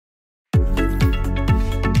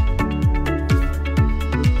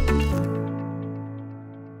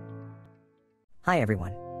Hi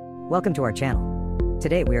everyone. Welcome to our channel.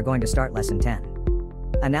 Today we are going to start Lesson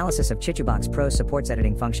 10. Analysis of CHITUBOX Pro Supports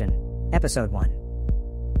Editing Function, Episode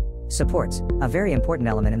 1. Supports, a very important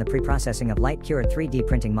element in the pre-processing of light-cured 3D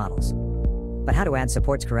printing models. But how to add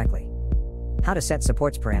supports correctly? How to set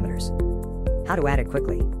supports parameters? How to add it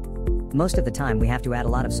quickly? Most of the time we have to add a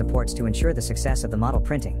lot of supports to ensure the success of the model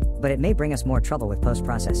printing, but it may bring us more trouble with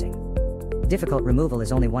post-processing. Difficult removal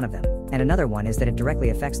is only one of them, and another one is that it directly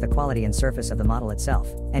affects the quality and surface of the model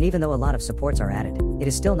itself, and even though a lot of supports are added, it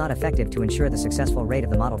is still not effective to ensure the successful rate of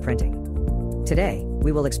the model printing. Today,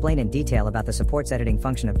 we will explain in detail about the supports editing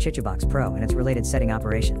function of CHITUBOX Pro and its related setting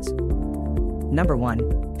operations. Number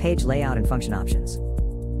 1. Page layout and function options.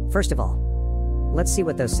 First of all, let's see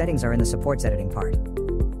what those settings are in the supports editing part.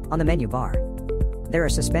 On the menu bar, there are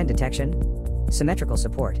suspend detection, symmetrical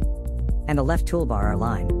support, and the left toolbar are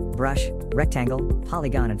line, brush, rectangle,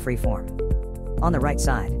 polygon and freeform. On the right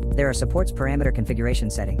side, there are supports parameter configuration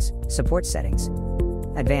settings, supports settings,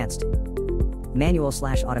 advanced,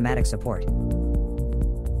 manual/automatic support,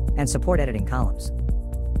 and support editing columns.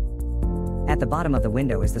 At the bottom of the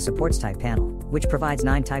window is the supports type panel, which provides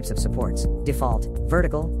 9 types of supports: default,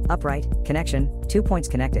 vertical, upright, connection, 2 points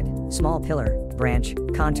connected, small pillar, branch,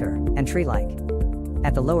 contour, and tree-like.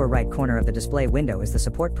 At the lower right corner of the display window is the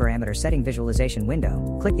support parameter setting visualization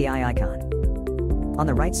window. Click the eye icon on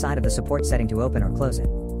the right side of the support setting to open or close it.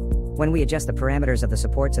 When we adjust the parameters of the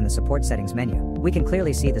supports in the support settings menu, we can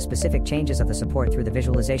clearly see the specific changes of the support through the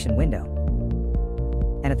visualization window.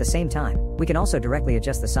 And at the same time, we can also directly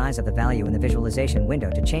adjust the size of the value in the visualization window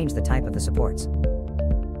to change the type of the supports.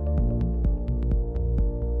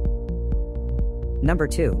 Number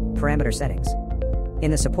 2. Parameter settings. In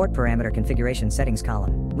the support parameter configuration settings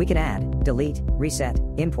column, we can add, delete, reset,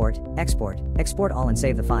 import, export all and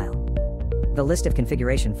save the file. The list of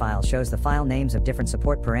configuration files shows the file names of different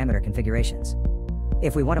support parameter configurations.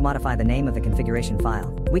 If we want to modify the name of the configuration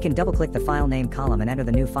file, we can double-click the file name column and enter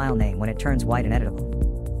the new file name when it turns white and editable.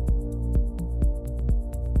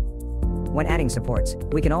 When adding supports,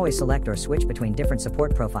 we can always select or switch between different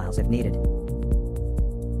support profiles if needed,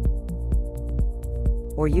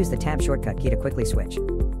 or use the tab shortcut key to quickly switch.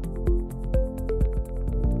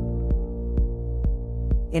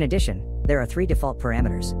 In addition, there are 3 default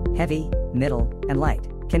parameters: heavy, middle, and light,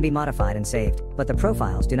 can be modified and saved, but the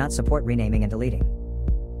profiles do not support renaming and deleting.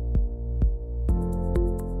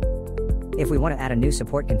 If we want to add a new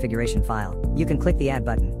support configuration file, you can click the Add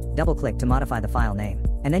button, double-click to modify the file name,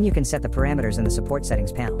 and then you can set the parameters in the support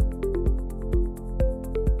settings panel.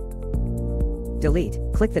 Delete,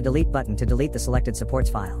 click the Delete button to delete the selected supports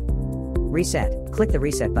file. Reset, click the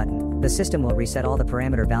Reset button. The system will reset all the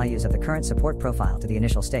parameter values of the current support profile to the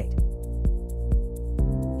initial state.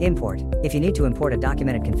 Import, if you need to import a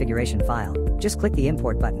documented configuration file, just click the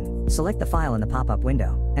Import button, select the file in the pop-up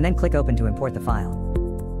window, and then click Open to import the file.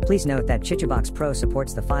 Please note that CHITUBOX Pro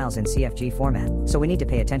supports the files in CFG format, so we need to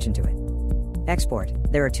pay attention to it. Export,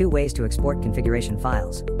 there are 2 ways to export configuration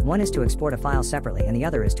files. One is to export a file separately and the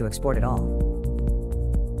other is to export it all.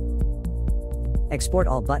 Export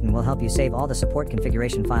All button will help you save all the support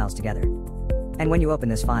configuration files together. And when you open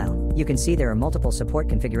this file, you can see there are multiple support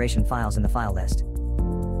configuration files in the file list.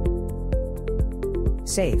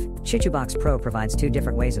 Save, CHITUBOX Pro provides 2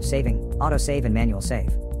 different ways of saving: autosave and manual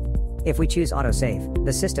save. If we choose autosave,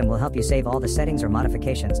 the system will help you save all the settings or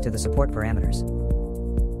modifications to the support parameters.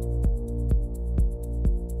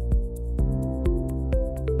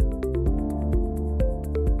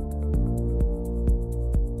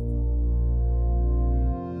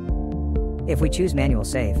 If we choose manual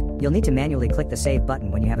save, you'll need to manually click the save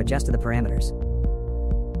button when you have adjusted the parameters.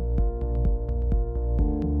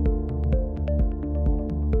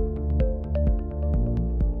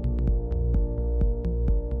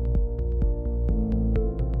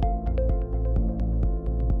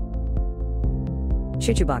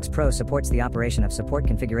 CHITUBOX Pro supports the operation of support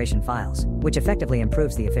configuration files, which effectively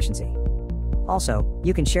improves the efficiency. Also,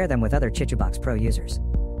 you can share them with other CHITUBOX Pro users.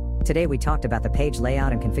 Today we talked about the page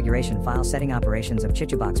layout and configuration file setting operations of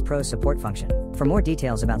CHITUBOX Pro's support function. For more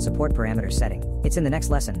details about support parameter setting, it's in the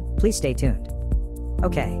next lesson. Please stay tuned.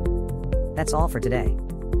 Okay. That's all for today.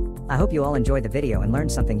 I hope you all enjoyed the video and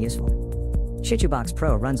learned something useful. CHITUBOX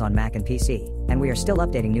Pro runs on Mac and PC, and we are still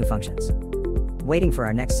updating new functions. Waiting for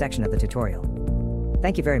our next section of the tutorial.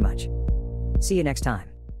 Thank you very much. See you next time.